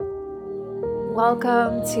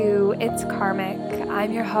Welcome to It's Karmic.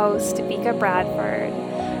 I'm your host, Vika Bradford.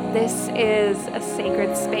 This is a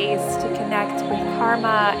sacred space to connect with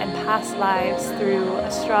karma and past lives through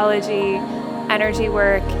astrology, energy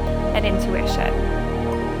work, and intuition.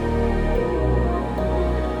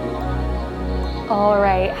 All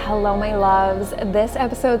right, hello my loves. This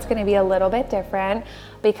episode's going to be a little bit different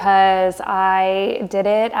because I did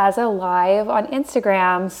it as a live on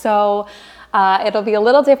Instagram. So it'll be a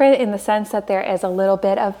little different in the sense that there is a little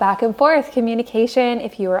bit of back and forth communication.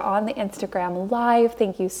 If you were on the Instagram live,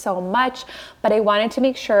 thank you so much. But I wanted to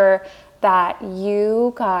make sure that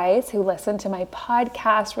you guys who listen to my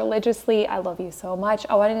podcast religiously, I love you so much.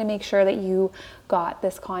 I wanted to make sure that you got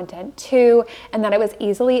this content too, and that it was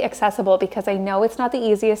easily accessible, because I know it's not the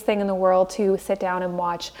easiest thing in the world to sit down and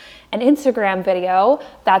watch an Instagram video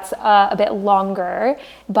that's a bit longer,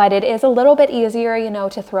 but it is a little bit easier,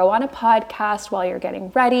 to throw on a podcast while you're getting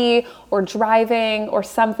ready or driving or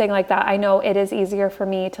something like that. I know it is easier for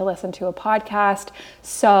me to listen to a podcast,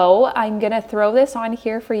 so I'm gonna throw this on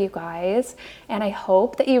here for you guys, and I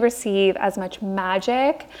hope that you receive as much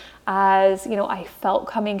magic as I felt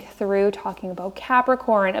coming through, talking about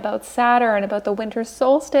Capricorn, about Saturn, about the winter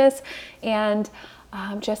solstice, and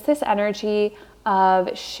just this energy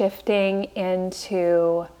of shifting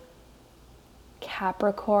into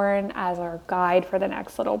Capricorn as our guide for the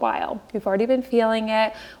next little while. We've already been feeling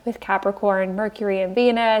it with Capricorn, Mercury, and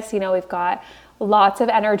Venus. We've got lots of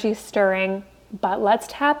energy stirring, but let's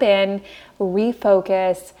tap in,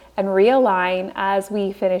 refocus, and realign as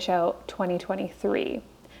we finish out 2023.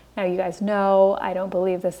 Now, you guys know I don't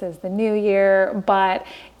believe this is the new year, but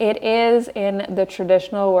it is in the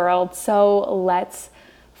traditional world. So let's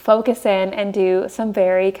focus in and do some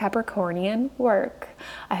very Capricornian work.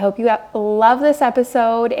 I hope you love this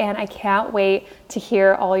episode, and I can't wait to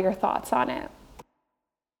hear all your thoughts on it.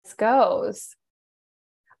 This goes.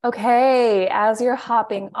 Okay, as you're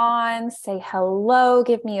hopping on, say hello,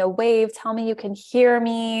 give me a wave, tell me you can hear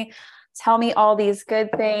me. Tell me all these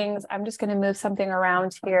good things. I'm just going to move something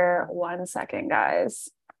around here. 1 second, guys.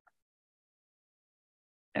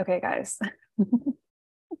 Okay, guys.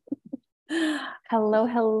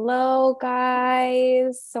 Hello,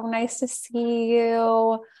 guys. So nice to see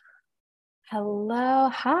you. Hello.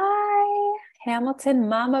 Hi, Hamilton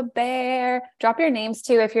Mama Bear. Drop your names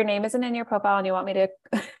too. If your name isn't in your profile and you want me to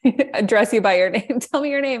address you by your name, tell me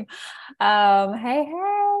your name. Hey.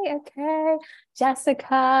 Okay.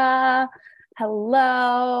 Jessica.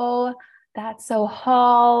 Hello. That's so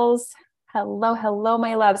Halls. Hello,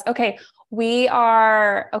 my loves. Okay.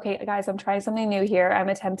 Okay, guys, I'm trying something new here. I'm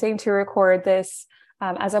attempting to record this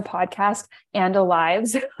as a podcast and a live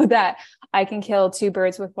so that I can kill two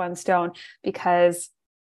birds with one stone, because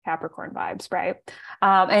Capricorn vibes, right?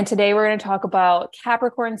 And today we're going to talk about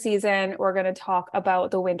Capricorn season. We're going to talk about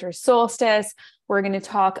the winter solstice. We're going to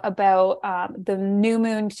talk about the new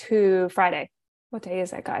moon to Friday. What day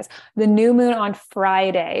is that, guys? The new moon on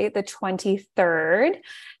Friday, the 23rd.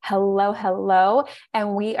 Hello.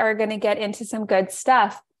 And we are going to get into some good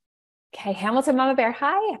stuff. Okay, Hamilton Mama Bear.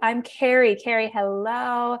 Hi, I'm Carrie. Carrie,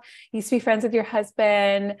 hello. Used to be friends with your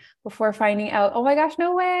husband before finding out, oh my gosh,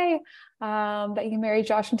 no way, that you married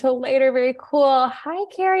Josh until later. Very cool. Hi,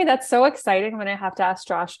 Carrie. That's so exciting. I'm going to have to ask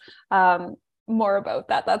Josh more about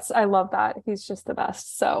that. I love that. He's just the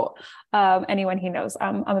best. So anyone he knows,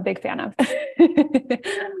 I'm a big fan of.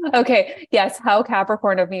 Okay. Yes. How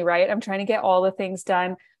Capricorn of me, right? I'm trying to get all the things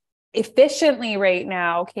done efficiently right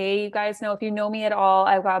now. Okay. You guys know, if you know me at all,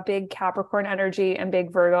 I've got big Capricorn energy and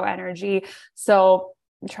big Virgo energy. So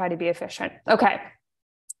try to be efficient. Okay.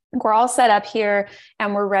 We're all set up here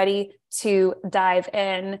and we're ready to dive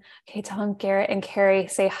in. Okay. Tell him Garrett and Carrie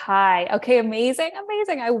say hi. Okay. Amazing.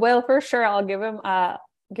 I will for sure. I'll give him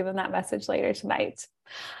that message later tonight.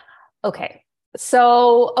 Okay.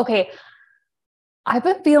 So, I've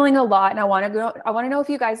been feeling a lot, and I want to know if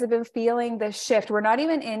you guys have been feeling this shift. We're not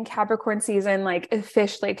even in Capricorn season, like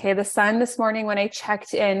officially. Okay. The sun this morning, when I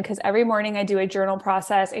checked in, because every morning I do a journal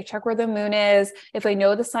process, I check where the moon is. If I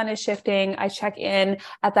know the sun is shifting, I check in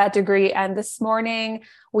at that degree. And this morning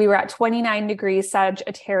we were at 29 degrees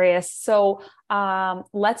Sagittarius. So,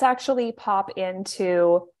 let's actually pop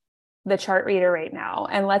into the chart reader right now.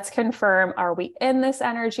 And let's confirm, are we in this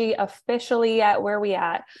energy officially yet? Where are we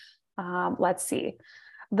at? Let's see.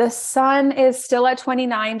 The sun is still at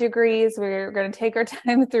 29 degrees. We're going to take our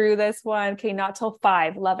time through this one. Okay. Not till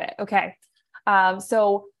 5. Love it. Okay.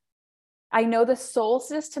 So I know the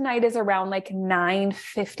solstice tonight is around like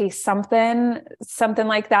 9:50 something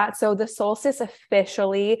like that. So the solstice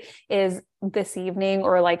officially is this evening,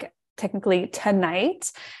 or like technically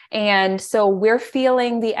tonight. And so we're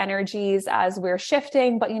feeling the energies as we're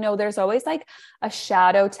shifting, but there's always like a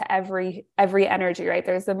shadow to every energy, right?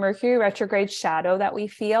 There's the Mercury retrograde shadow that we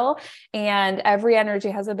feel, and every energy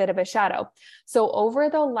has a bit of a shadow. So over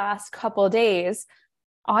the last couple of days,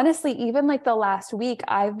 honestly, even like the last week,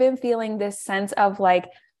 I've been feeling this sense of like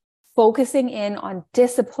focusing in on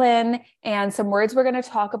discipline and some words we're going to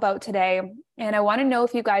talk about today. And I want to know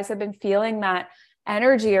if you guys have been feeling that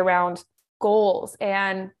energy around goals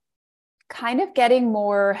and kind of getting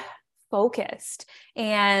more focused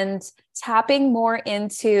and tapping more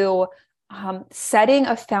into setting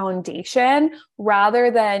a foundation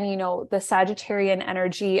rather than, the Sagittarian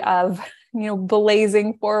energy of,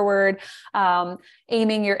 blazing forward,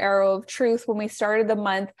 aiming your arrow of truth. When we started the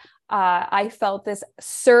month, I felt this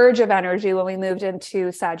surge of energy when we moved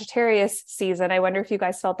into Sagittarius season. I wonder if you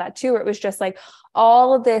guys felt that too, or it was just like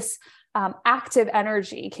all of this active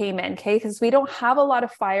energy came in, okay? Because we don't have a lot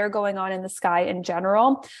of fire going on in the sky in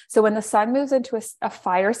general. So when the sun moves into a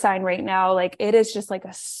fire sign right now, like it is just like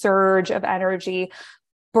a surge of energy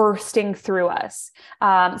bursting through us.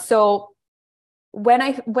 So when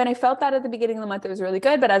I felt that at the beginning of the month, it was really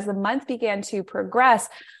good. But as the month began to progress,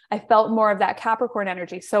 I felt more of that Capricorn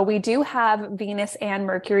energy. So we do have Venus and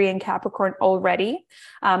Mercury in Capricorn already.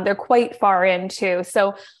 They're quite far in too.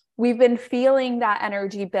 So we've been feeling that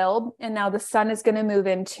energy build, and now the sun is going to move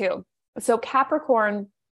in too. So Capricorn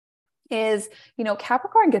is,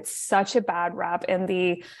 Capricorn gets such a bad rap in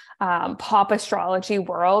the pop astrology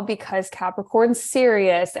world because Capricorn's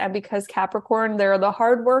serious, and because Capricorn, they're the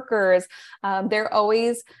hard workers. They're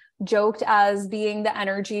always joked as being the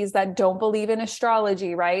energies that don't believe in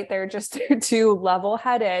astrology, right? They're too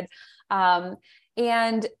level-headed.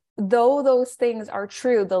 And though those things are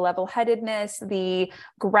true, the level-headedness, the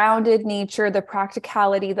grounded nature, the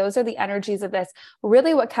practicality, those are the energies of this.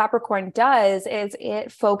 Really what Capricorn does is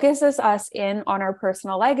it focuses us in on our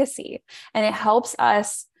personal legacy, and it helps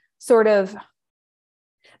us it's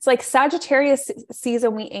like Sagittarius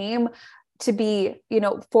season, we aim to be,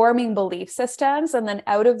 forming belief systems. And then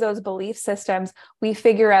out of those belief systems, we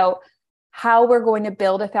figure out how we're going to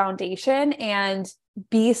build a foundation and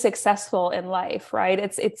be successful in life, right?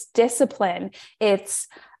 It's discipline, it's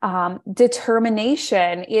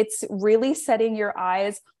determination, it's really setting your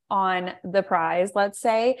eyes on the prize, let's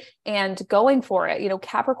say, and going for it.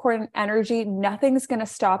 Capricorn energy, nothing's going to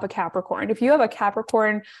stop a Capricorn. If you have a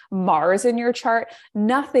Capricorn Mars in your chart,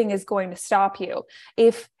 nothing is going to stop you.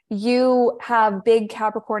 If you have big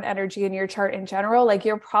Capricorn energy in your chart in general, like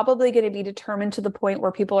you're probably going to be determined to the point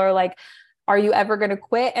where people are like, are you ever going to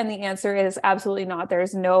quit? And the answer is absolutely not.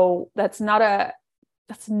 That's not a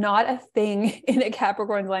thing in a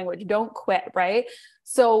Capricorn's language. Don't quit, right?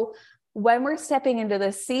 So when we're stepping into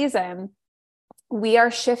this season, we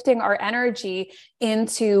are shifting our energy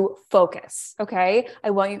into focus. Okay. I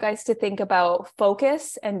want you guys to think about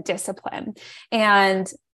focus and discipline.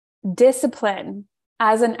 And discipline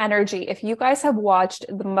as an energy, if you guys have watched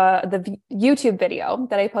the YouTube video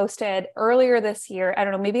that I posted earlier this year, I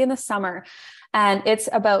don't know, maybe in the summer, and it's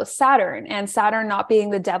about Saturn and Saturn not being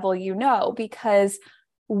the devil, because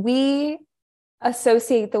we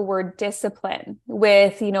associate the word discipline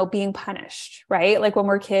with, being punished, right? Like when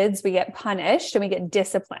we're kids, we get punished and we get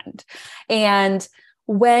disciplined. And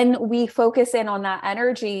when we focus in on that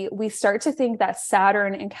energy, we start to think that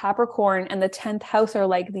Saturn and Capricorn and the 10th house are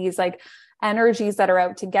like these energies that are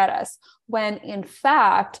out to get us, when in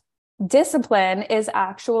fact, discipline is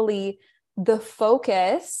actually the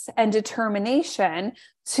focus and determination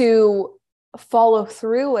to follow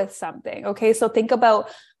through with something. Okay. So think about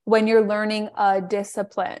when you're learning a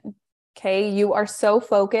discipline. Okay. You are so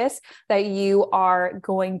focused that you are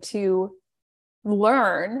going to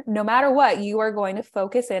learn, no matter what, you are going to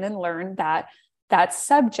focus in and learn that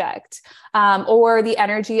subject. Or the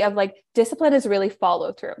energy of like discipline is really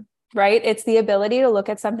follow through. Right? It's the ability to look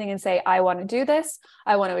at something and say, I want to do this,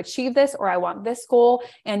 I want to achieve this, or I want this goal,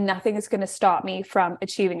 and nothing is going to stop me from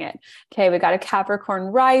achieving it. Okay. We got a Capricorn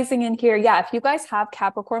rising in here. Yeah. If you guys have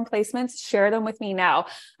Capricorn placements, share them with me now.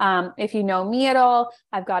 If you know me at all,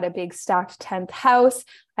 I've got a big stacked 10th house.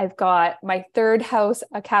 I've got my 3rd house,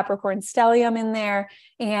 a Capricorn stellium in there.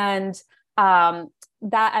 And,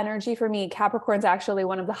 that energy for me, Capricorn's actually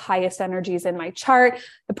one of the highest energies in my chart.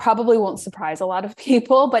 It probably won't surprise a lot of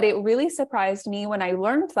people, but it really surprised me when I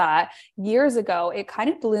learned that years ago. It kind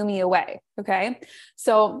of blew me away. Okay.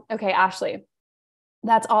 So, okay, Ashley,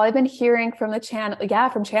 that's all I've been hearing from the channel. Yeah.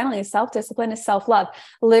 From channeling, self-discipline is self-love.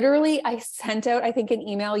 Literally, I sent out, I think, an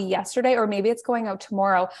email yesterday, or maybe it's going out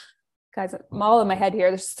tomorrow, Guys, I'm all in my head here.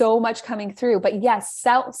 There's so much coming through, but yes,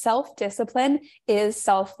 self-discipline is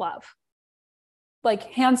self-love. Like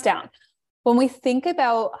hands down. When we think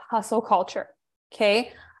about hustle culture,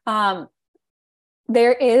 okay,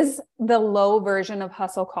 there is the low version of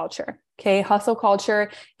hustle culture. Okay. Hustle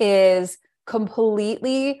culture is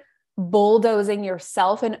completely bulldozing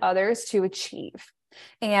yourself and others to achieve.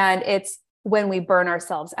 And it's when we burn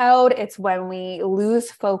ourselves out. It's when we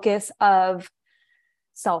lose focus of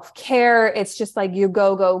self-care. It's just like you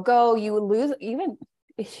go, go, go. You lose even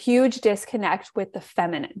a huge disconnect with the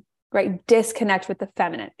feminine. Right? Disconnect with the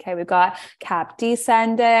feminine. Okay. We've got Cap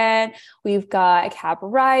descendant. We've got Cap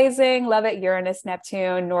rising. Love it. Uranus,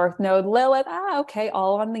 Neptune, North Node, Lilith. Okay.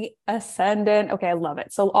 All on the ascendant. Okay. I love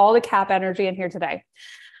it. So all the Cap energy in here today.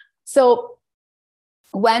 So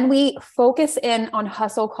when we focus in on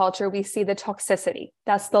hustle culture, we see the toxicity.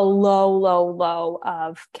 That's the low, low, low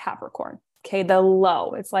of Capricorn. Okay. The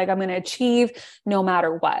low. It's like, I'm going to achieve no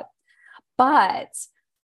matter what. But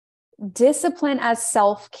discipline as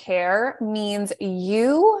self-care means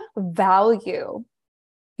you value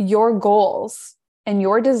your goals and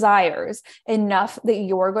your desires enough that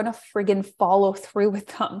you're going to friggin' follow through with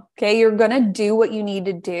them. Okay. You're going to do what you need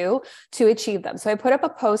to do to achieve them. So I put up a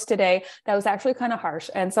post today that was actually kind of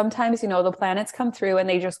harsh. And sometimes, the planets come through and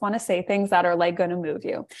they just want to say things that are like going to move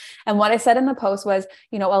you. And what I said in the post was,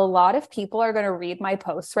 a lot of people are going to read my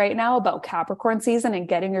posts right now about Capricorn season and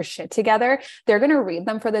getting your shit together. They're going to read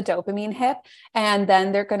them for the dopamine hit. And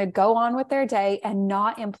then they're going to go on with their day and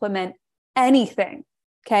not implement anything.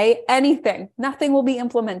 Okay. Anything, nothing will be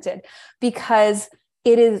implemented because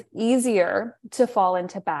it is easier to fall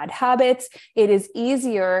into bad habits. It is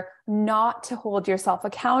easier not to hold yourself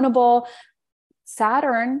accountable.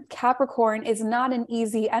 Saturn, Capricorn is not an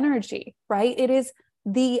easy energy, right? It is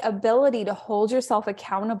the ability to hold yourself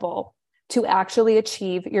accountable to actually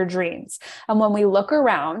achieve your dreams. And when we look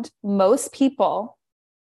around, most people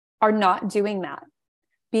are not doing that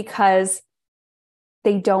because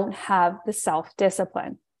they don't have the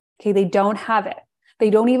self-discipline. Okay. They don't have it. They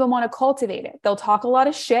don't even want to cultivate it. They'll talk a lot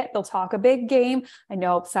of shit. They'll talk a big game. I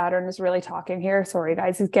know Saturn is really talking here. Sorry,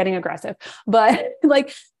 guys. He's getting aggressive, but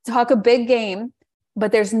like talk a big game,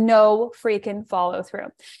 but there's no freaking follow through.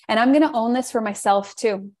 And I'm going to own this for myself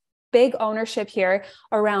too. Big ownership here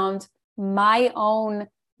around my own,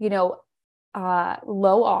 low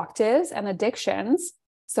octaves and addictions.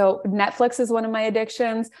 So Netflix is one of my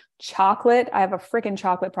addictions. Chocolate. I have a freaking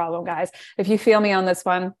chocolate problem, guys. If you feel me on this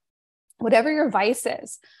one, whatever your vice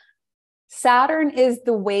is, Saturn is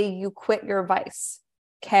the way you quit your vice.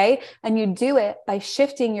 Okay. And you do it by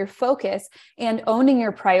shifting your focus and owning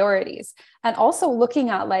your priorities. And also looking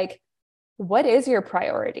at what is your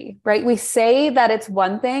priority, right? We say that it's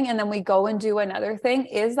one thing and then we go and do another thing.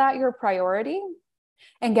 Is that your priority?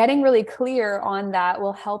 And getting really clear on that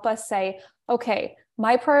will help us say, okay,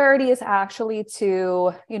 my priority is actually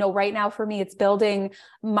to, right now for me, it's building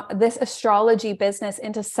this astrology business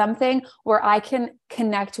into something where I can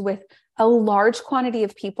connect with a large quantity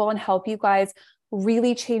of people and help you guys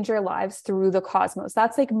really change your lives through the cosmos.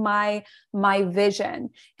 That's like my vision.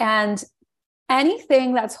 And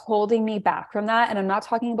anything that's holding me back from that, and I'm not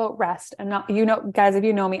talking about rest. I'm not, guys, if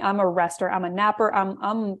you know me, I'm a rester. I'm a napper.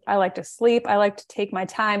 I like to sleep. I like to take my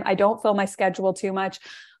time. I don't fill my schedule too much.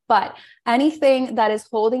 But anything that is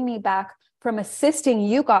holding me back from assisting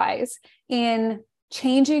you guys in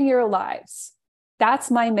changing your lives,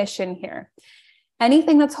 that's my mission here.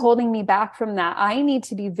 Anything that's holding me back from that, I need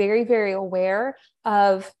to be very, very aware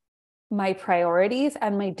of my priorities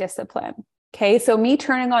and my discipline. Okay. So me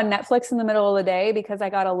turning on Netflix in the middle of the day because I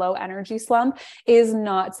got a low energy slump is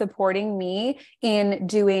not supporting me in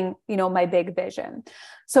doing, my big vision.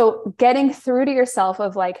 So getting through to yourself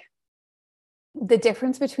of the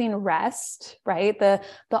difference between rest, right? The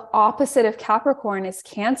opposite of Capricorn is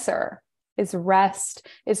Cancer, is rest,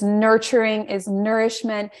 is nurturing, is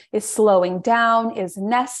nourishment, is slowing down, is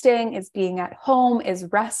nesting, is being at home, is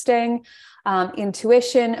resting,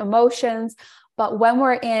 intuition, emotions. But when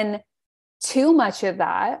we're in too much of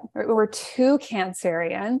that, or we're too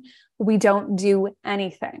Cancerian, we don't do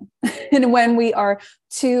anything. And when we are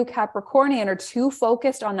too Capricornian or too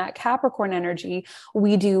focused on that Capricorn energy,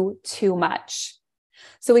 we do too much.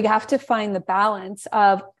 So we have to find the balance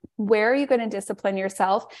of where are you going to discipline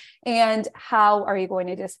yourself and how are you going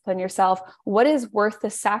to discipline yourself? What is worth the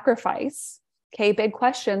sacrifice? Okay. Big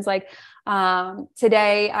questions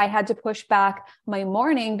today I had to push back my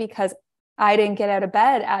morning because I didn't get out of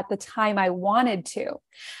bed at the time I wanted to.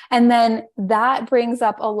 And then that brings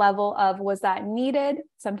up a level of, was that needed?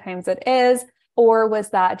 Sometimes it is, or was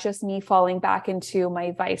that just me falling back into my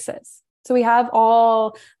vices? So we have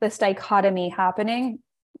all this dichotomy happening,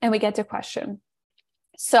 and we get to question.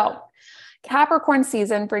 So Capricorn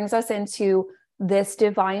season brings us into this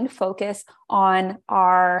divine focus on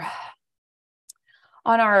our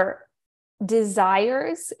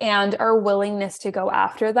desires and our willingness to go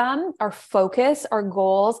after them, our focus, our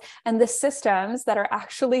goals, and the systems that are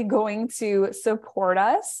actually going to support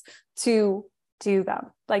us to do them,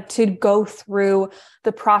 like to go through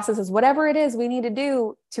the processes, whatever it is we need to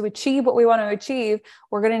do to achieve what we want to achieve.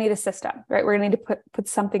 We're going to need a system, right? We're going to need to put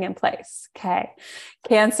something in place. Okay.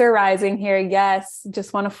 Cancer rising here. Yes.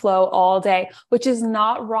 Just want to flow all day, which is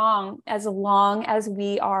not wrong as long as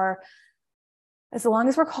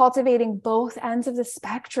we're cultivating both ends of the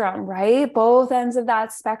spectrum, right? Both ends of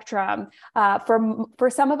that spectrum. For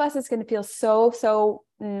some of us, it's going to feel so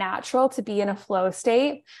natural to be in a flow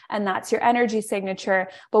state, and that's your energy signature.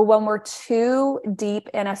 But when we're too deep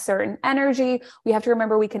in a certain energy, we have to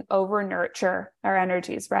remember we can over nurture our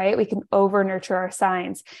energies, right? We can over nurture our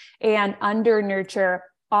signs and under nurture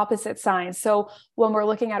opposite signs. So when we're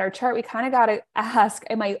looking at our chart, we kind of got to ask,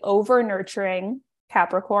 am I over nurturing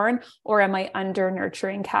Capricorn, or am I under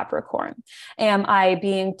nurturing Capricorn? Am I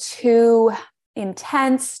being too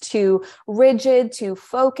intense, too rigid, too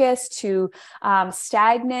focused, too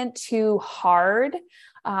stagnant, too hard,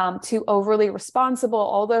 too overly responsible,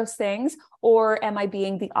 all those things? Or am I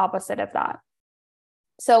being the opposite of that?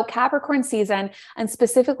 So Capricorn season, and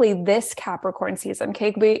specifically this Capricorn season,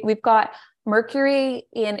 okay, we've got Mercury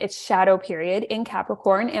in its shadow period in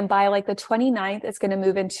Capricorn. And by like the 29th, it's going to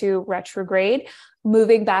move into retrograde,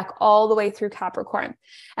 moving back all the way through Capricorn.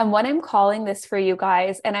 And what I'm calling this for you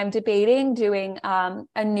guys, and I'm debating doing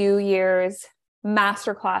a New Year's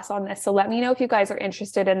masterclass on this. So let me know if you guys are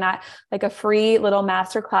interested in that, like a free little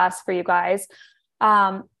masterclass for you guys,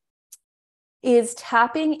 is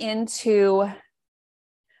tapping into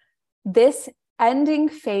this ending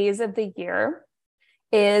phase of the year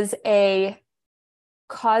is a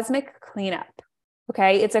cosmic cleanup.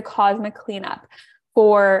 Okay. It's a cosmic cleanup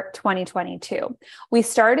for 2022. We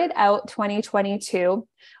started out 2022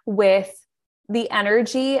 with the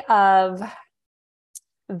energy of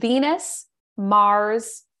Venus,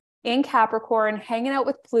 Mars in Capricorn, hanging out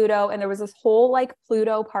with Pluto. And there was this whole like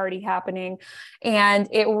Pluto party happening. And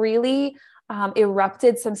it really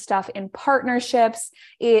erupted some stuff in partnerships.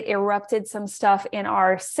 It erupted some stuff in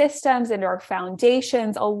our systems and our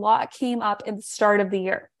foundations. A lot came up in the start of the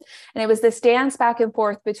year. And it was this dance back and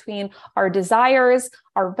forth between our desires,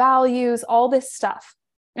 our values, all this stuff.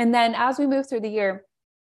 And then as we move through the year,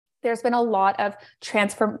 there's been a lot of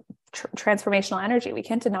transformational energy. We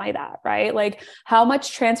can't deny that, right? Like, how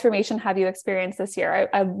much transformation have you experienced this year?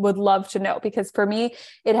 I would love to know, because for me,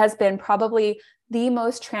 it has been probably the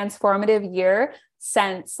most transformative year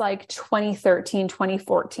since like 2013,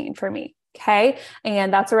 2014 for me. Okay.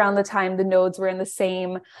 And that's around the time the nodes were in the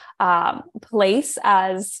same place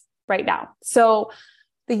as right now. So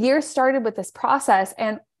the year started with this process.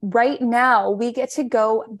 And right now we get to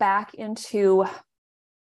go back into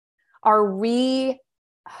our what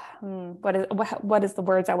is the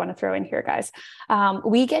words I want to throw in here, guys?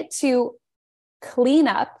 We get to clean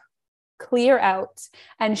up, clear out,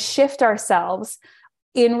 and shift ourselves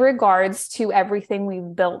in regards to everything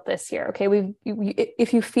we've built this year. Okay.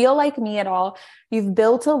 If you feel like me at all, you've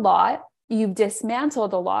built a lot, you've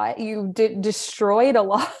dismantled a lot, you've destroyed a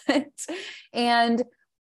lot. And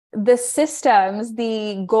the systems,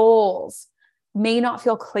 the goals may not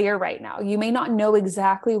feel clear right now. You may not know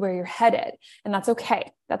exactly where you're headed, and that's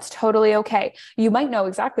okay. That's totally okay. You might know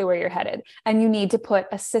exactly where you're headed, and you need to put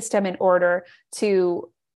a system in order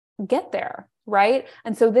to get there, right?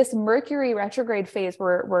 And so this Mercury retrograde phase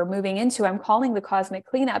we're moving into, I'm calling the cosmic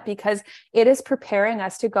cleanup, because it is preparing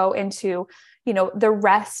us to go into, the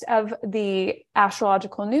rest of the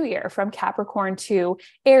astrological new year from Capricorn to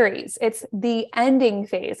Aries. It's the ending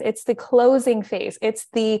phase. It's the closing phase. It's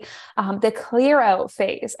the clear out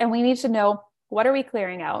phase. And we need to know, what are we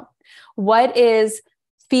clearing out? What is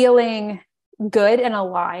feeling good and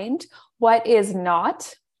aligned? What is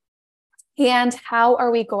not? And how are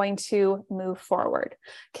we going to move forward?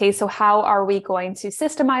 Okay, so how are we going to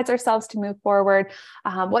systemize ourselves to move forward?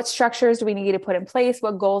 What structures do we need to put in place?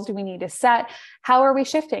 What goals do we need to set? How are we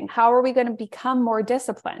shifting? How are we going to become more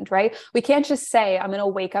disciplined, right? We can't just say, I'm going to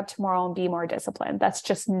wake up tomorrow and be more disciplined. That's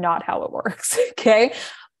just not how it works, okay?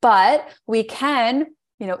 But we can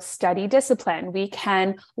study discipline. We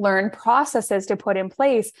can learn processes to put in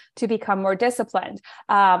place to become more disciplined.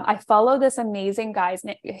 I follow this amazing guy.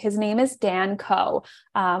 His name is Dan Koe.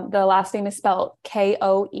 The last name is spelled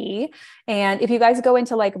Koe. And if you guys go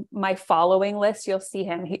into like my following list, you'll see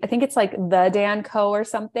him. I think it's like the Dan Koe or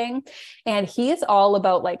something. And he is all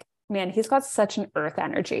about like, man, he's got such an earth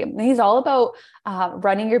energy. And he's all about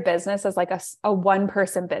running your business as like a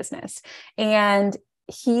one-person business. And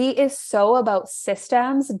he is so about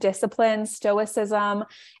systems, discipline, stoicism,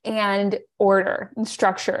 and order and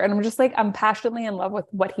structure. And I'm passionately in love with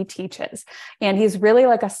what he teaches. And he's really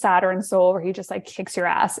like a Saturn soul where he just like kicks your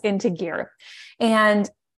ass into gear. And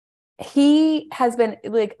he has been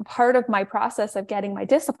like part of my process of getting my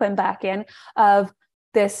discipline back in, of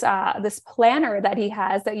this planner that he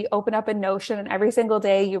has, that you open up in Notion, and every single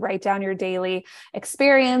day you write down your daily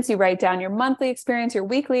experience, you write down your monthly experience, your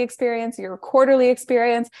weekly experience, your quarterly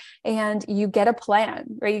experience, and you get a plan,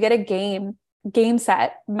 right? You get a game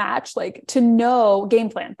set match, like to know game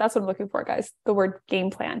plan. That's what I'm looking for, guys. The word game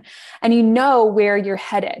plan. And you know where you're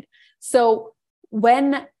headed. So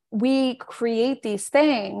when we create these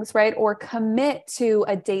things, right? Or commit to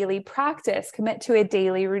a daily practice, commit to a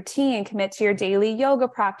daily routine, commit to your daily yoga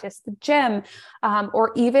practice, the gym,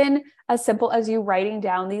 or even as simple as you writing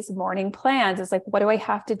down these morning plans. It's like, what do I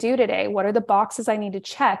have to do today? What are the boxes I need to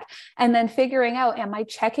check? And then figuring out, am I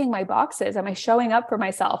checking my boxes? Am I showing up for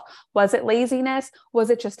myself? Was it laziness? Was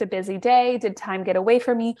it just a busy day? Did time get away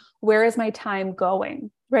from me? Where is my time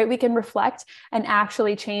going? Right? We can reflect and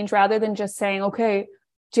actually change, rather than just saying, okay,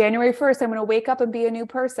 January 1st, I'm going to wake up and be a new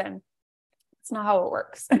person. It's not how it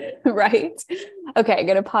works, right? Okay, I'm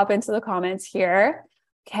going to pop into the comments here.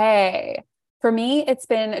 Okay. For me, it's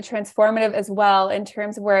been transformative as well in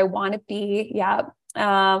terms of where I want to be. Yeah.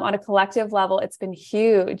 On a collective level, it's been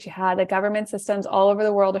huge. Yeah, the government systems all over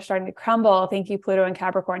the world are starting to crumble. Thank you, Pluto and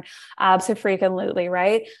Capricorn. Absolutely,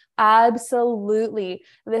 right? Absolutely.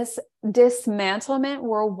 This dismantlement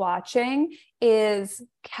we're watching is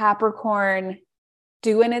Capricorn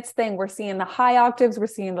doing its thing. We're seeing the high octaves, we're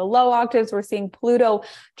seeing the low octaves, we're seeing Pluto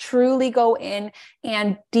truly go in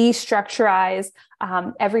and destructurize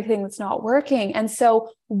everything that's not working. And so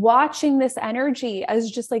watching this energy as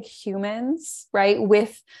just like humans, right,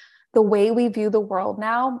 with the way we view the world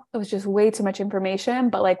now, it was just way too much information,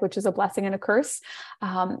 but like, which is a blessing and a curse,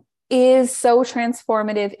 is so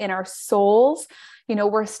transformative in our souls.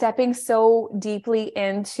 We're stepping so deeply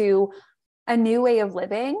into a new way of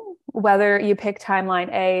living, whether you pick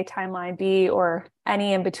timeline A, timeline B, or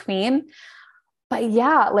any in between. But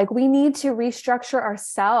yeah, like we need to restructure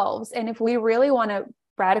ourselves. And if we really want to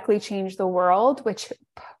radically change the world, which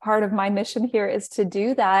part of my mission here is to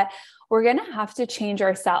do that, we're going to have to change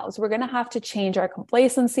ourselves. We're going to have to change our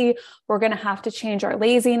complacency. We're going to have to change our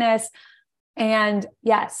laziness. And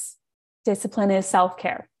yes, discipline is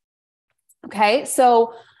self-care. Okay.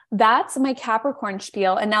 So that's my Capricorn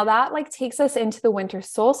spiel. And now that like takes us into the winter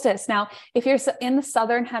solstice. Now, if you're in the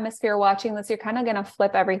Southern hemisphere watching this, you're kind of going to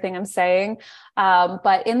flip everything I'm saying.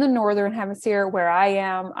 But in the Northern hemisphere where I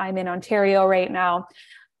am, I'm in Ontario right now,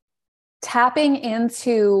 tapping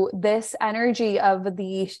into this energy of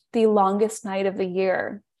the longest night of the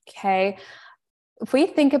year. Okay. If we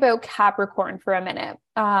think about Capricorn for a minute,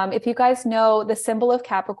 if you guys know, the symbol of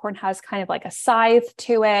Capricorn has kind of like a scythe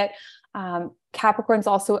to it. Capricorn's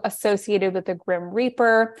also associated with the Grim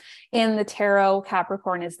Reaper. In the tarot,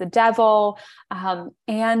 Capricorn is the devil.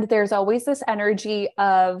 And there's always this energy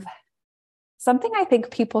of something I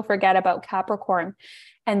think people forget about Capricorn,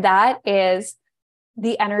 and that is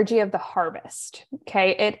the energy of the harvest.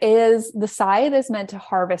 Okay. The scythe is meant to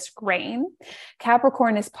harvest grain.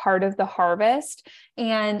 Capricorn is part of the harvest,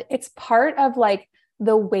 and it's part of like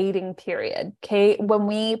the waiting period. Okay. When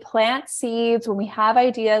we plant seeds, when we have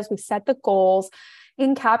ideas, we set the goals.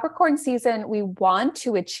 In Capricorn season, we want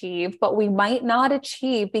to achieve, but we might not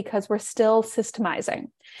achieve because we're still systemizing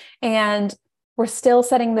and we're still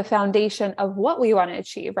setting the foundation of what we want to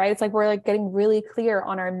achieve, right? It's like we're like getting really clear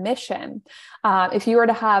on our mission. If you were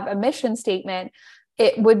to have a mission statement,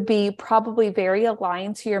 it would be probably very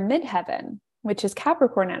aligned to your midheaven, which is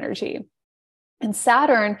Capricorn energy. And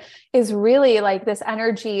Saturn is really like this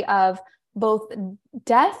energy of both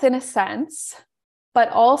death in a sense, but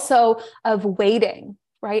also of waiting,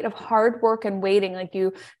 right? Of hard work and waiting. Like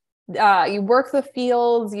you work the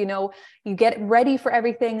fields, you get ready for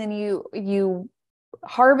everything, and you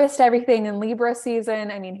harvest everything in Libra season.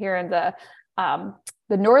 I mean, here in the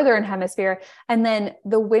Northern hemisphere, and then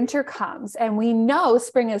the winter comes and we know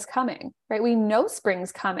spring is coming, right? We know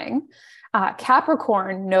spring's coming.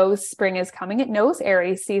 Capricorn knows spring is coming. It knows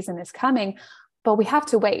Aries season is coming, but we have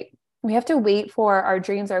to wait. We have to wait for our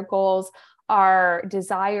dreams, our goals, our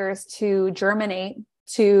desires to germinate,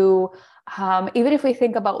 to even if we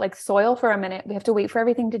think about like soil for a minute, we have to wait for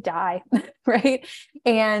everything to die, right?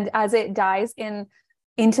 And as it dies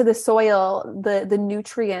into the soil, the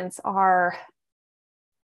nutrients are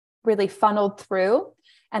really funneled through.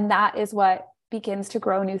 And that is what begins to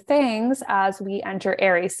grow new things as we enter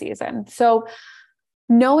Aries season. So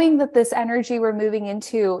knowing that this energy we're moving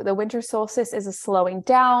into, the winter solstice, is a slowing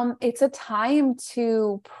down. It's a time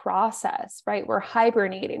to process, right? We're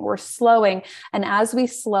hibernating, we're slowing. And as we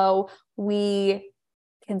slow, we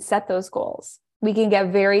can set those goals. We can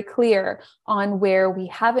get very clear on where we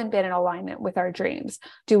haven't been in alignment with our dreams.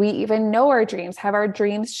 Do we even know our dreams? Have our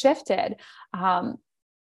dreams shifted?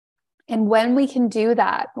 And when we can do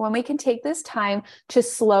that, when we can take this time to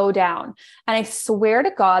slow down, and I swear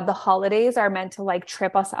to God, the holidays are meant to like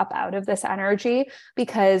trip us up out of this energy,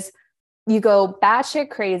 because you go batshit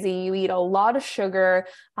crazy, you eat a lot of sugar,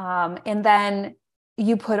 and then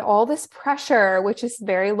you put all this pressure, which is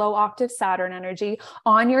very low octave Saturn energy,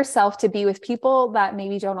 on yourself to be with people that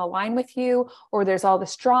maybe don't align with you, or there's all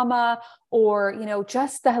this drama, or, you know,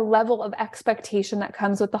 just the level of expectation that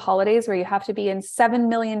comes with the holidays, where you have to be in 7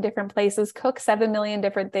 million different places, cook 7 million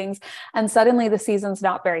different things. And suddenly the season's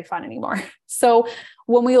not very fun anymore. So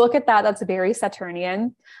when we look at that, that's very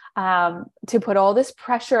Saturnian, to put all this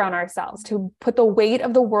pressure on ourselves, to put the weight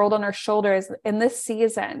of the world on our shoulders in this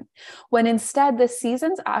season, when instead this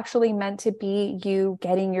season's actually meant to be you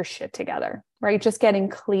getting your shit together, right? Just getting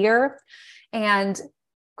clear and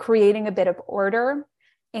creating a bit of order,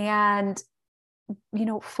 and, you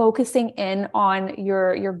know, focusing in on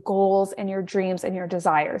your goals and your dreams and your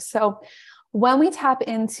desires. So when we tap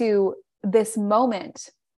into this moment,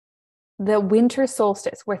 the winter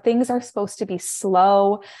solstice, where things are supposed to be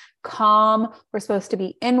slow, calm, we're supposed to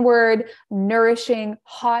be inward, nourishing,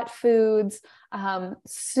 hot foods,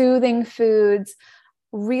 soothing foods,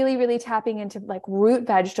 really, really tapping into like root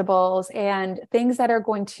vegetables and things that are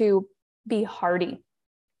going to be hearty,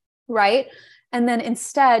 right? And then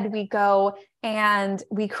instead we go and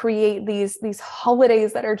we create these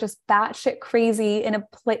holidays that are just batshit crazy in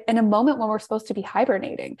a moment when we're supposed to be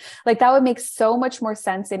hibernating. Like that would make so much more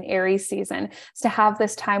sense in Aries season, is to have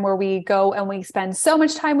this time where we go and we spend so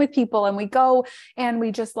much time with people, and we go and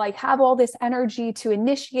we just like have all this energy to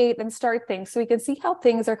initiate and start things, so we can see how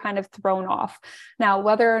things are kind of thrown off. Now,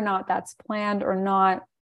 whether or not that's planned or not,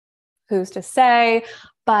 who's to say?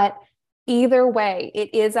 But either way,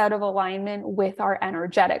 it is out of alignment with our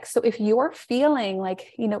energetics. So if you're feeling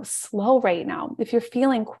like, you know, slow right now, if you're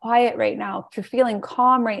feeling quiet right now, if you're feeling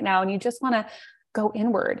calm right now, and you just want to go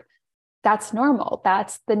inward, that's normal.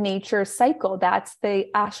 That's the nature cycle. That's the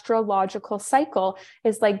astrological cycle,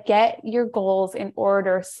 is like, get your goals in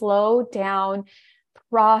order, slow down,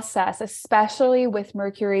 process, especially with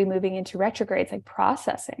Mercury moving into retrograde. It's like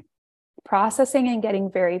processing and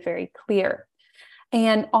getting very, very clear.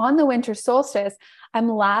 And on the winter solstice, I'm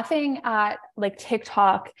laughing at like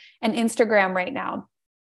TikTok and Instagram right now.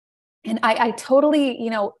 And I totally, you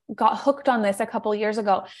know, got hooked on this a couple of years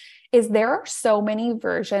ago, is there are so many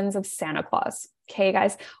versions of Santa Claus. Okay,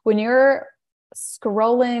 guys, when you're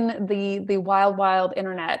scrolling the wild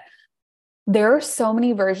internet, there are so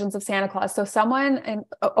many versions of Santa Claus. So someone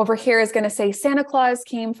over here is going to say Santa Claus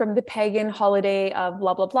came from the pagan holiday of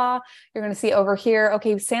blah, blah, blah. You're going to see over here,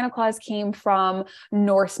 okay, Santa Claus came from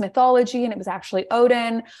Norse mythology, and it was actually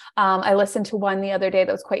Odin. I listened to one the other day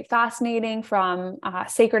that was quite fascinating from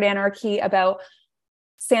Sacred Anarchy about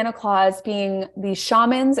Santa Claus being these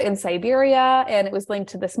shamans in Siberia, and it was linked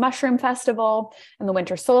to this mushroom festival and the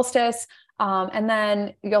winter solstice. And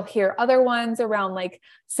then you'll hear other ones around like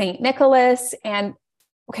Saint Nicholas. And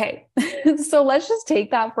okay, so let's just take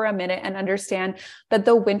that for a minute and understand that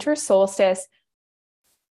the winter solstice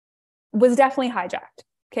was definitely hijacked.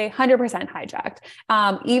 Okay, 100%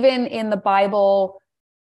 hijacked. Even in the Bible,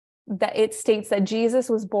 that it states that Jesus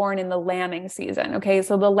was born in the lambing season. Okay,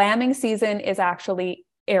 so the lambing season is actually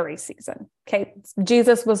Aries season. Okay,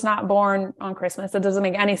 Jesus was not born on Christmas. That doesn't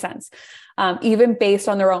make any sense, even based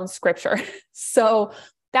on their own scripture. So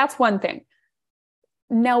that's one thing.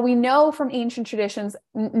 Now, we know from ancient traditions,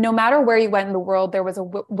 no matter where you went in the world, there was a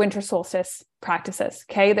winter solstice practices.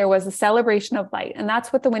 Okay, there was a celebration of light, and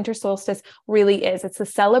that's what the winter solstice really is. It's the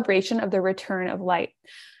celebration of the return of light.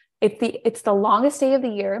 It's the longest day of the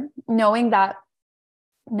year, knowing that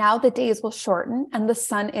now the days will shorten and the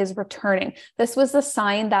sun is returning. This was the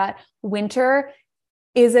sign that winter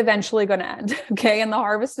is eventually going to end. Okay. And the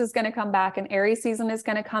harvest is going to come back, and Aries season is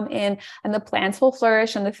going to come in, and the plants will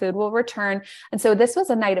flourish and the food will return. And so this was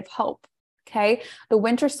a night of hope. Okay. The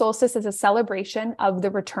winter solstice is a celebration of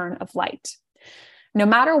the return of light. No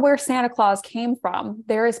matter where Santa Claus came from,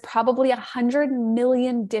 there is probably 100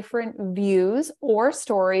 million different views or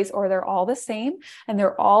stories, or they're all the same and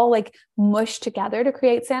they're all like mushed together to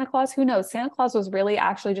create Santa Claus. Who knows? Santa Claus was really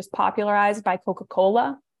actually just popularized by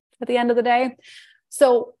Coca-Cola at the end of the day.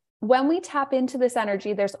 So when we tap into this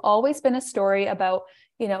energy, there's always been a story about,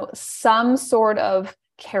 some sort of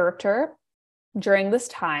character during this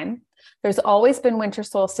time. There's always been winter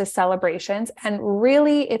solstice celebrations, and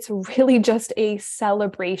really, it's really just a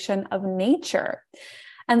celebration of nature.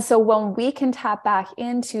 And so when we can tap back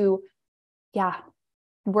into,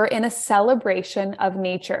 we're in a celebration of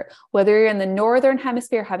nature, whether you're in the northern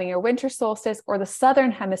hemisphere having your winter solstice or the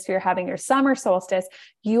southern hemisphere having your summer solstice,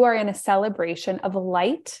 you are in a celebration of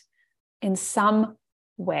light in some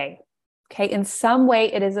way. Okay. In some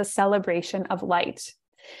way, it is a celebration of light.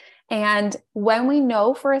 And when we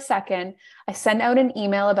know for a second, I sent out an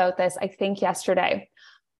email about this, I think yesterday,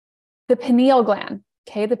 the pineal gland,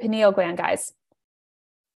 okay, the pineal gland, guys.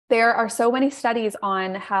 There are so many studies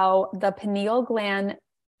on how the pineal gland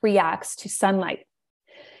reacts to sunlight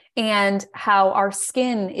and how our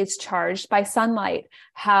skin is charged by sunlight,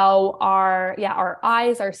 how our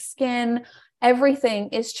eyes, our skin, everything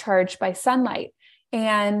is charged by sunlight.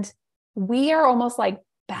 And we are almost like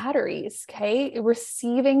batteries, okay?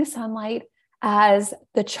 Receiving sunlight as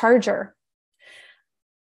the charger.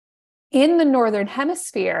 In the northern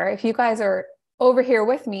hemisphere, if you guys are over here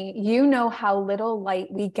with me, you know how little light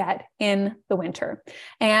we get in the winter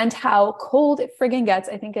and how cold it friggin' gets.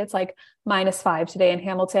 I think it's like -5 today in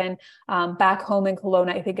Hamilton. Back home in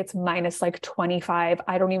Kelowna, I think it's minus like 25.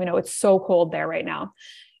 I don't even know. It's so cold there right now.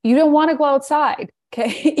 You don't want to go outside,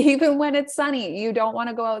 okay? Even when it's sunny, you don't want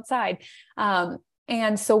to go outside.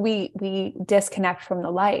 And so we disconnect from the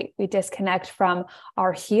light. We disconnect from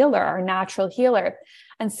our healer, our natural healer.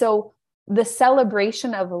 And so the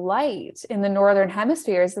celebration of light in the northern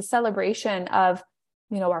hemisphere is the celebration of,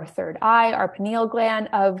 our third eye, our pineal gland,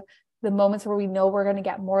 of the moments where we know we're going to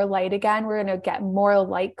get more light again. We're going to get more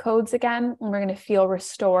light codes again, and we're going to feel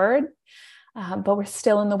restored. But we're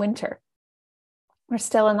still in the winter. We're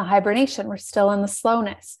still in the hibernation. We're still in the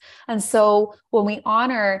slowness. And so when we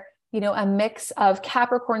honor a mix of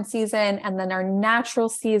Capricorn season and then our natural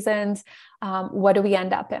seasons, what do we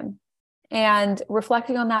end up in? And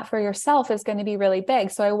reflecting on that for yourself is going to be really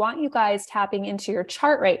big. So I want you guys tapping into your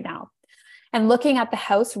chart right now and looking at the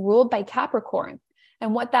house ruled by Capricorn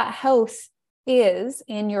and what that house is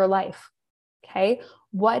in your life. Okay.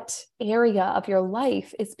 What area of your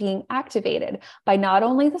life is being activated by not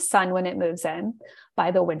only the sun when it moves in,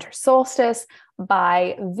 by the winter solstice,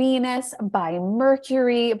 by Venus, by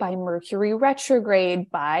Mercury retrograde,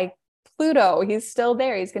 by Pluto. He's still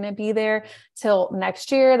there. He's going to be there till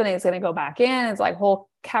next year. Then he's going to go back in. It's like whole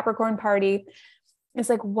Capricorn party. It's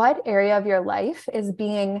like, what area of your life is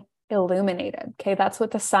being illuminated? Okay. That's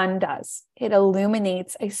what the sun does. It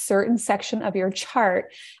illuminates a certain section of your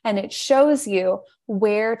chart and it shows you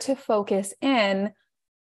where to focus in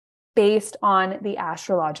based on the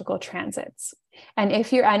astrological transits. And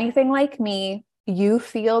if you're anything like me, you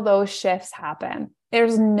feel those shifts happen.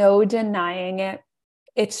 There's no denying it.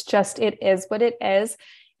 It's just, it is what it is.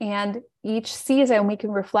 And each season we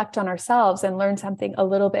can reflect on ourselves and learn something a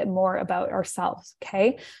little bit more about ourselves.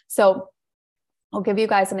 Okay. So I'll give you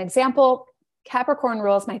guys an example. Capricorn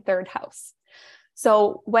rules my third house.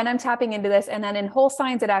 So when I'm tapping into this, and then in whole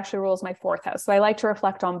signs, it actually rules my fourth house. So I like to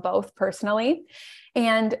reflect on both personally.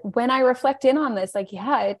 And when I reflect in on this,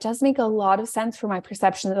 it does make a lot of sense for my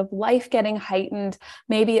perception of life getting heightened.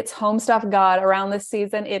 Maybe it's home stuff. God, around this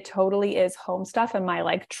season, it totally is home stuff and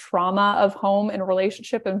my trauma of home and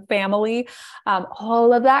relationship and family.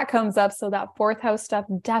 All of that comes up. So that fourth house stuff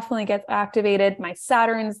definitely gets activated. My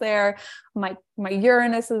Saturn's there. My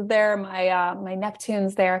Uranus is there. My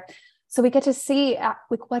Neptune's there. So we get to see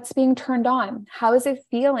what's being turned on. How is it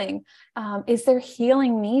feeling? Is there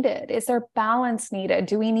healing needed? Is there balance needed?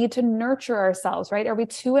 Do we need to nurture ourselves, right? Are we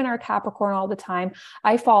too in our Capricorn all the time?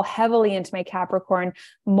 I fall heavily into my Capricorn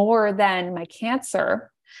more than my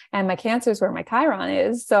Cancer, and my Cancer is where my Chiron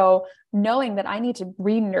is. So knowing that I need to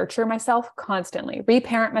re-nurture myself constantly,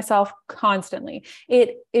 reparent myself constantly,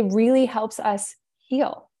 it really helps us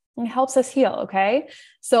heal. It helps us heal. Okay.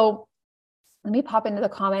 So let me pop into the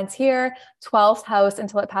comments here. 12th house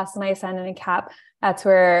until it passes my ascendant and Cap. That's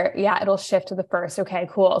where, it'll shift to the first. Okay,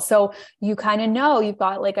 cool. So you kind of know you've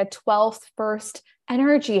got a 12th first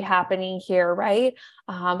energy happening here, right?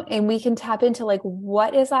 And we can tap into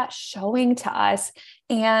what is that showing to us?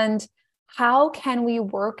 And how can we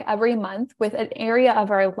work every month with an area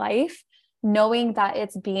of our life knowing that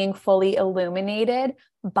it's being fully illuminated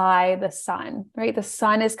by the sun, right? The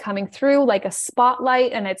sun is coming through like a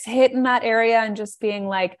spotlight and it's hitting that area and just being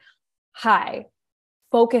like, hi,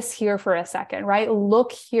 focus here for a second, right?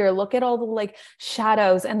 Look here, look at all the like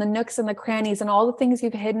shadows and the nooks and the crannies and all the things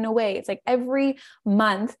you've hidden away. It's like every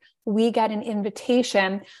month we get an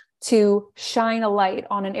invitation to shine a light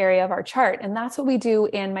on an area of our chart. And that's what we do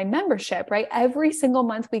in my membership, right? Every single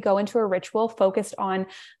month we go into a ritual focused on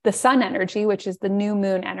the sun energy, which is the new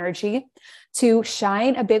moon energy, to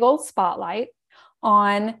shine a big old spotlight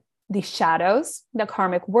on the shadows, the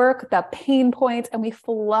karmic work, the pain points, and we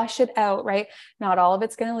flush it out, right? Not all of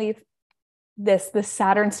it's going to leave. This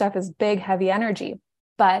Saturn stuff is big, heavy energy,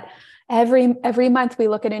 but every month we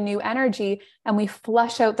look at a new energy and we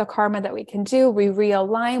flush out the karma that we can do. We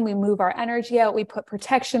realign, we move our energy out, we put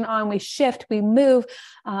protection on, we shift, we move,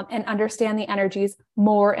 and understand the energies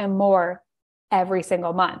more and more every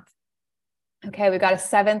single month. Okay, we've got a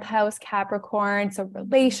 7th house Capricorn, so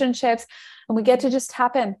relationships, and we get to just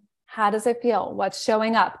tap in. How does it feel? What's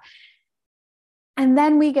showing up? And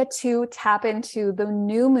then we get to tap into the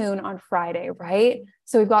new moon on Friday, right?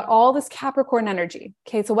 So we've got all this Capricorn energy.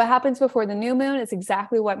 Okay, so what happens before the new moon is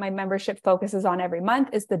exactly what my membership focuses on every month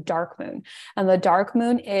is the dark moon. And the dark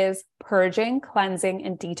moon is purging, cleansing,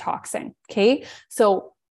 and detoxing. Okay,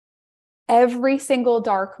 so every single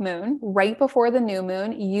dark moon, right before the new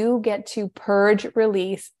moon, you get to purge,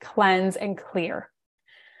 release, cleanse, and clear.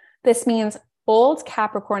 This means old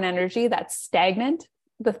Capricorn energy that's stagnant,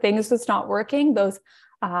 the things that's not working, those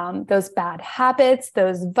bad habits,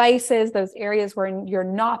 those vices, those areas where you're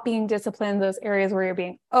not being disciplined, those areas where you're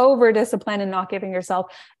being over disciplined and not giving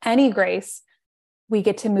yourself any grace, we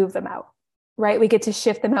get to move them out, right? We get to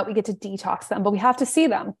shift them out. We get to detox them, but we have to see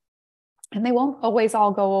them and they won't always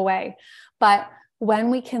all go away. But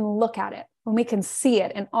when we can look at it, when we can see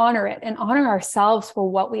it and honor ourselves for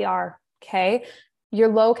what we are, okay? You're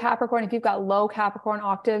low Capricorn. If you've got low Capricorn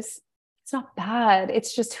octaves, it's not bad.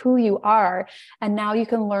 It's just who you are. And now you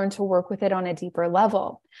can learn to work with it on a deeper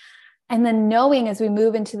level. And then knowing as we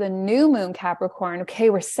move into the new moon Capricorn, okay,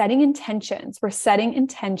 we're setting intentions. We're setting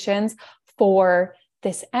intentions for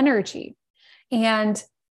this energy. And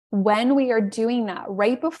when we are doing that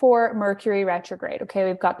right before Mercury retrograde, okay,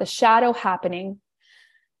 we've got the shadow happening.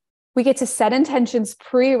 We get to set intentions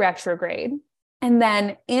pre-retrograde. And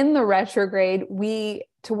then in the retrograde,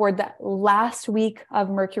 toward that last week of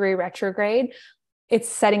Mercury retrograde, it's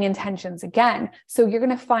setting intentions again. So you're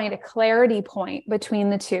going to find a clarity point between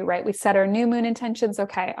the two, right? We set our new moon intentions.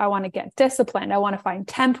 Okay, I want to get disciplined. I want to find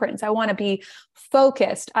temperance. I want to be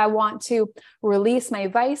focused. I want to release my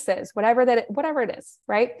vices, whatever it is,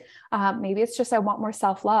 right? Maybe it's just, I want more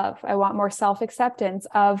self-love. I want more self-acceptance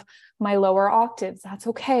of my lower octaves. That's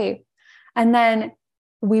okay. And then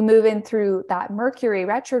we move in through that Mercury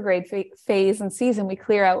retrograde phase and season. We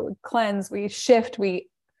clear out, we cleanse, we shift, we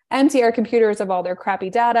empty our computers of all their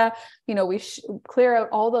crappy data. You know, we clear out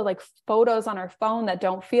all the like photos on our phone that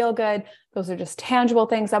don't feel good. Those are just tangible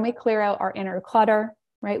things. Then we clear out our inner clutter,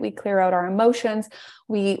 right? We clear out our emotions.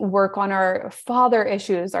 We work on our father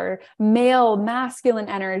issues, our male, masculine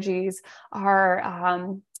energies,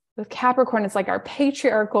 with Capricorn, it's like our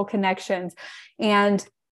patriarchal connections and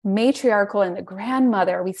matriarchal and the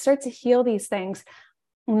grandmother. We start to heal these things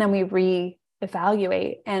and then we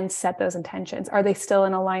reevaluate and set those intentions. Are they still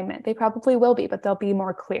in alignment? They probably will be, but they'll be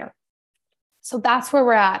more clear. So that's where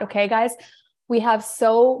we're at. Okay, guys, we have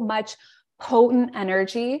so much potent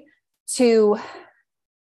energy to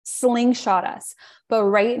slingshot us, but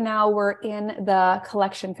right now we're in the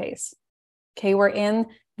collection phase. Okay, we're in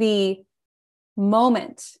the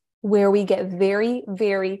moment where we get very,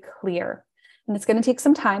 very clear. And it's going to take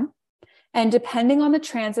some time. And depending on the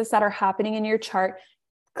transits that are happening in your chart,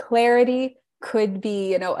 clarity could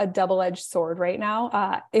be, a double-edged sword right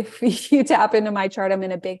now. If you tap into my chart, I'm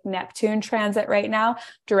in a big Neptune transit right now,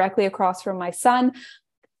 directly across from my sun.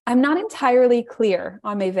 I'm not entirely clear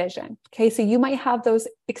on my vision. Okay. So you might have those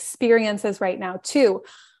experiences right now too,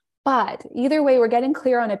 but either way, we're getting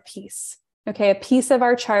clear on a piece. Okay. A piece of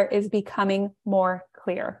our chart is becoming more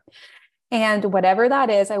clear. And whatever that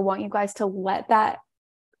is, I want you guys to let that,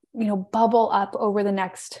 bubble up over the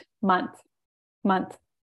next month,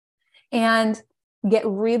 and get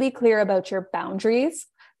really clear about your boundaries.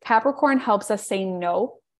 Capricorn helps us say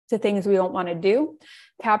no to things we don't want to do.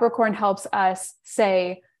 Capricorn helps us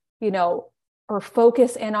say, or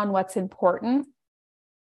focus in on what's important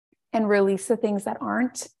and release the things that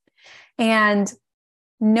aren't. And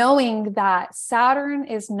knowing that Saturn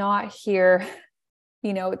is not here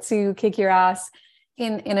to kick your ass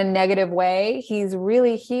in a negative way. He's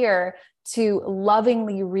really here to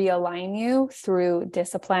lovingly realign you through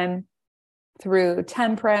discipline, through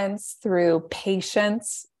temperance, through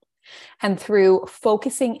patience, and through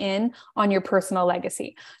focusing in on your personal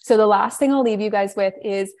legacy. So the last thing I'll leave you guys with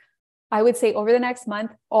is, I would say over the next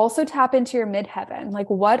month, also tap into your midheaven. Like,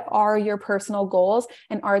 what are your personal goals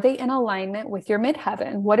and are they in alignment with your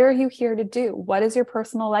midheaven? What are you here to do? What is your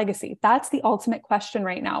personal legacy? That's the ultimate question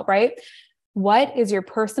right now, right? What is your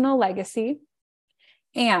personal legacy?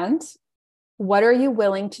 And what are you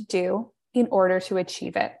willing to do in order to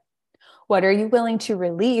achieve it? What are you willing to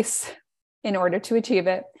release in order to achieve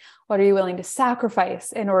it? What are you willing to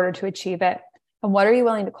sacrifice in order to achieve it? And what are you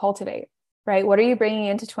willing to cultivate? Right? What are you bringing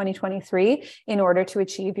into 2023 in order to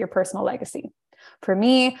achieve your personal legacy? For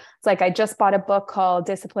me, it's like I just bought a book called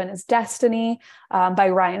Discipline is Destiny by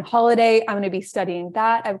Ryan Holiday. I'm going to be studying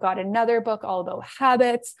that. I've got another book, All About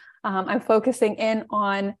Habits. I'm focusing in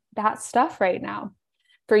on that stuff right now.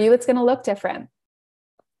 For you, it's going to look different.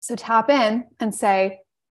 So tap in and say,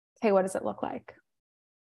 okay, what does it look like?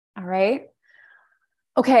 All right.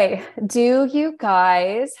 Okay. Do you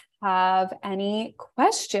guys have any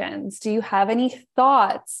questions? Do you have any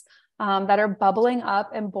thoughts that are bubbling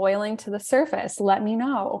up and boiling to the surface? Let me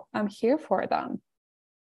know. I'm here for them.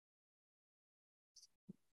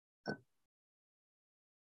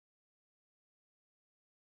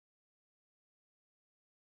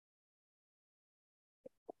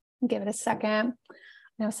 Give it a second.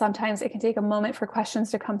 I know sometimes it can take a moment for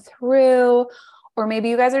questions to come through, or maybe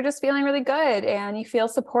you guys are just feeling really good and you feel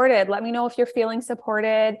supported. Let me know if you're feeling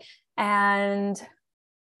supported and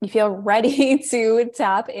you feel ready to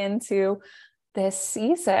tap into this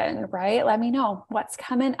season, right? Let me know what's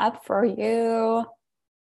coming up for you.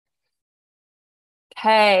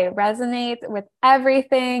 Okay, resonate with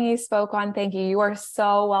everything you spoke on. Thank you. You are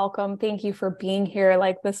so welcome. Thank you for being here.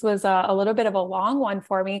 Like, this was a little bit of a long one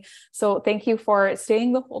for me. So thank you for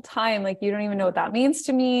staying the whole time. Like, you don't even know what that means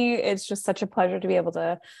to me. It's just such a pleasure to be able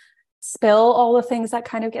to spill all the things that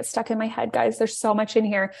kind of get stuck in my head, guys. There's so much in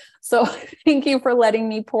here. So thank you for letting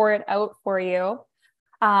me pour it out for you.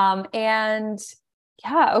 And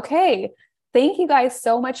yeah, okay. Thank you guys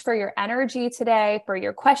so much for your energy today, for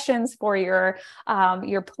your questions, for your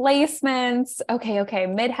placements. Okay.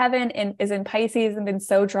 Midheaven is in Pisces and been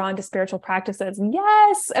so drawn to spiritual practices.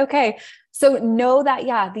 Yes. Okay. So know that,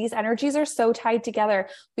 yeah, these energies are so tied together.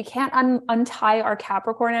 We can't untie our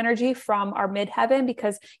Capricorn energy from our midheaven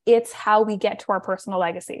because it's how we get to our personal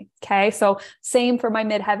legacy. Okay. So same for my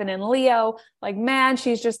midheaven in Leo. Like, man,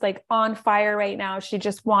 she's just like on fire right now. She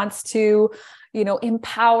just wants to,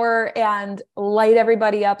 empower and light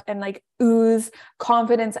everybody up and like ooze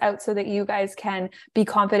confidence out so that you guys can be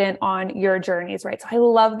confident on your journeys, right? So I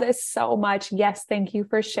love this so much. Yes. Thank you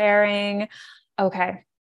for sharing. Okay.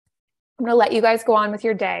 I'm going to let you guys go on with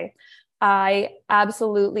your day. I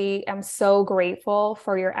absolutely am so grateful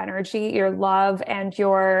for your energy, your love, and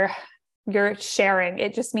your sharing.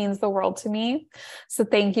 It just means the world to me. So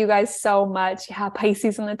thank you guys so much. Yeah,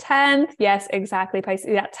 Pisces in the 10th. Yes, exactly. Pisces,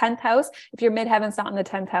 yeah, 10th house. If your midheaven's not in the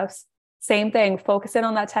 10th house, same thing. Focus in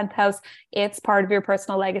on that 10th house. It's part of your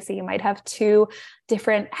personal legacy. You might have two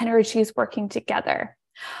different energies working together.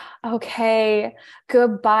 Okay.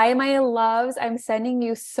 Goodbye, my loves. I'm sending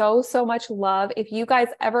you so much love. If you guys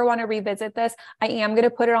ever want to revisit this, I am going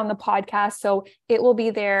to put it on the podcast. So it will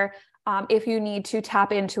be there. If you need to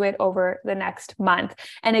tap into it over the next month.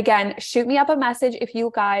 And again, shoot me up a message if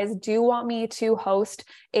you guys do want me to host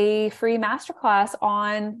a free masterclass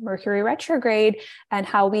on Mercury retrograde and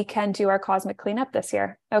how we can do our cosmic cleanup this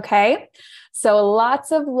year. Okay. So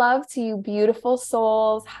lots of love to you, beautiful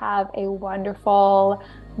souls. Have a wonderful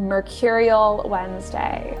Mercurial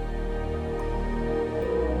Wednesday.